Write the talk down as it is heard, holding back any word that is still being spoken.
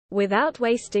Without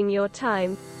wasting your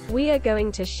time, we are going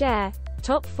to share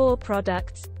top 4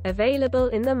 products available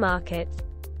in the market.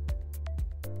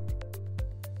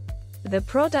 The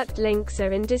product links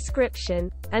are in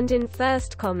description and in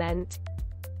first comment.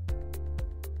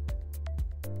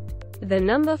 The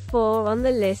number 4 on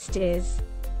the list is,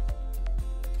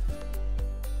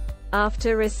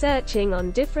 after researching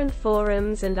on different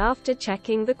forums and after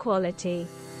checking the quality,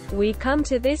 we come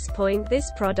to this point.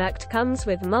 This product comes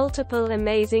with multiple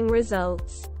amazing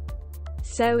results.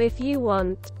 So if you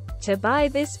want to buy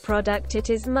this product, it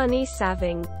is money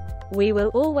saving. We will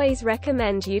always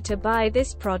recommend you to buy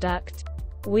this product.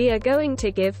 We are going to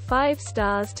give 5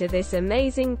 stars to this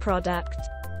amazing product.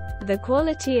 The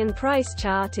quality and price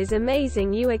chart is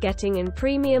amazing. You are getting a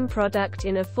premium product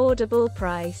in affordable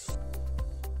price.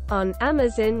 On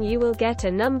Amazon you will get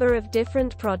a number of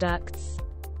different products,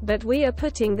 but we are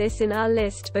putting this in our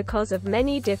list because of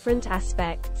many different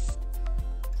aspects.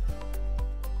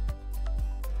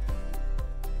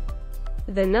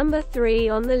 The number 3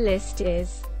 on the list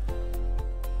is,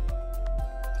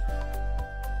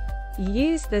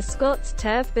 use the Scotts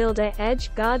Turf Builder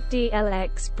Edge Guard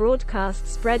DLX Broadcast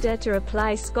Spreader to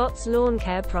apply Scotts lawn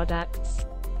care products.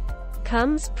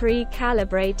 Comes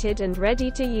pre-calibrated and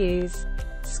ready to use.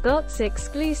 Scotts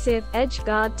exclusive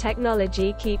EdgeGuard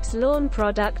technology keeps lawn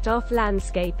product off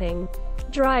landscaping,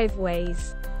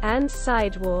 driveways, and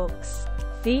sidewalks.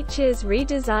 Features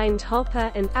redesigned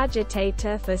hopper and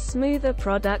agitator for smoother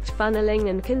product funneling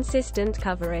and consistent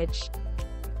coverage.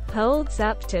 Holds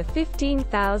up to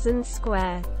 15,000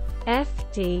 square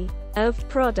ft of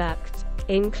product,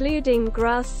 including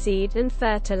grass seed and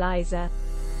fertilizer.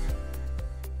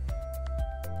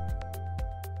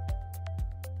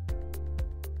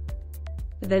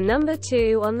 The number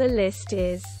 2 on the list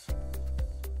is,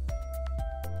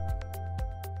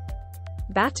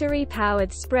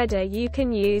 battery-powered spreader you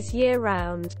can use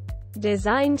year-round.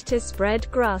 Designed to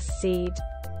spread grass seed,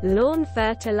 lawn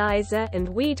fertilizer and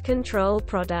weed control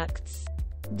products.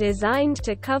 Designed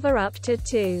to cover up to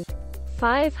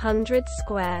 500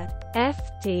 square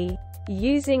ft.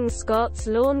 Using Scotts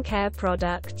lawn care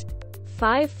product.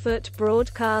 5-foot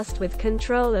broadcast with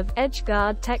control of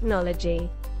EdgeGuard technology.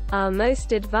 Our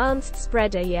most advanced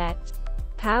spreader yet.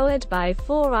 Powered by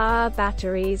 4-hour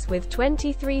batteries with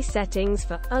 23 settings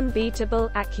for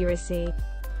unbeatable accuracy.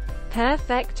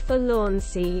 Perfect for lawn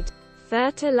seed,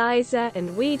 fertilizer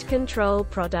and weed control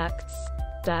products.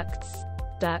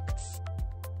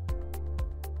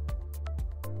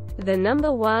 The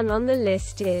number 1 on the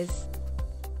list is,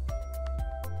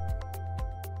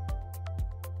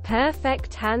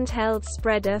 perfect handheld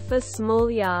spreader for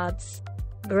small yards.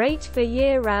 Great for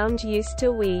year-round use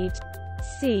to weed,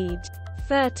 seed,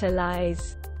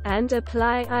 fertilize, and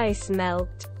apply ice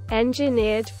melt.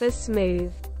 Engineered for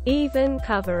smooth, even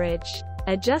coverage.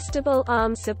 Adjustable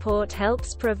arm support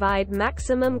helps provide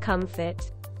maximum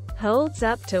comfort. Holds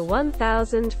up to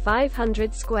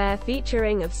 1,500 square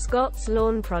featuring of Scotts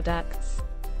lawn products.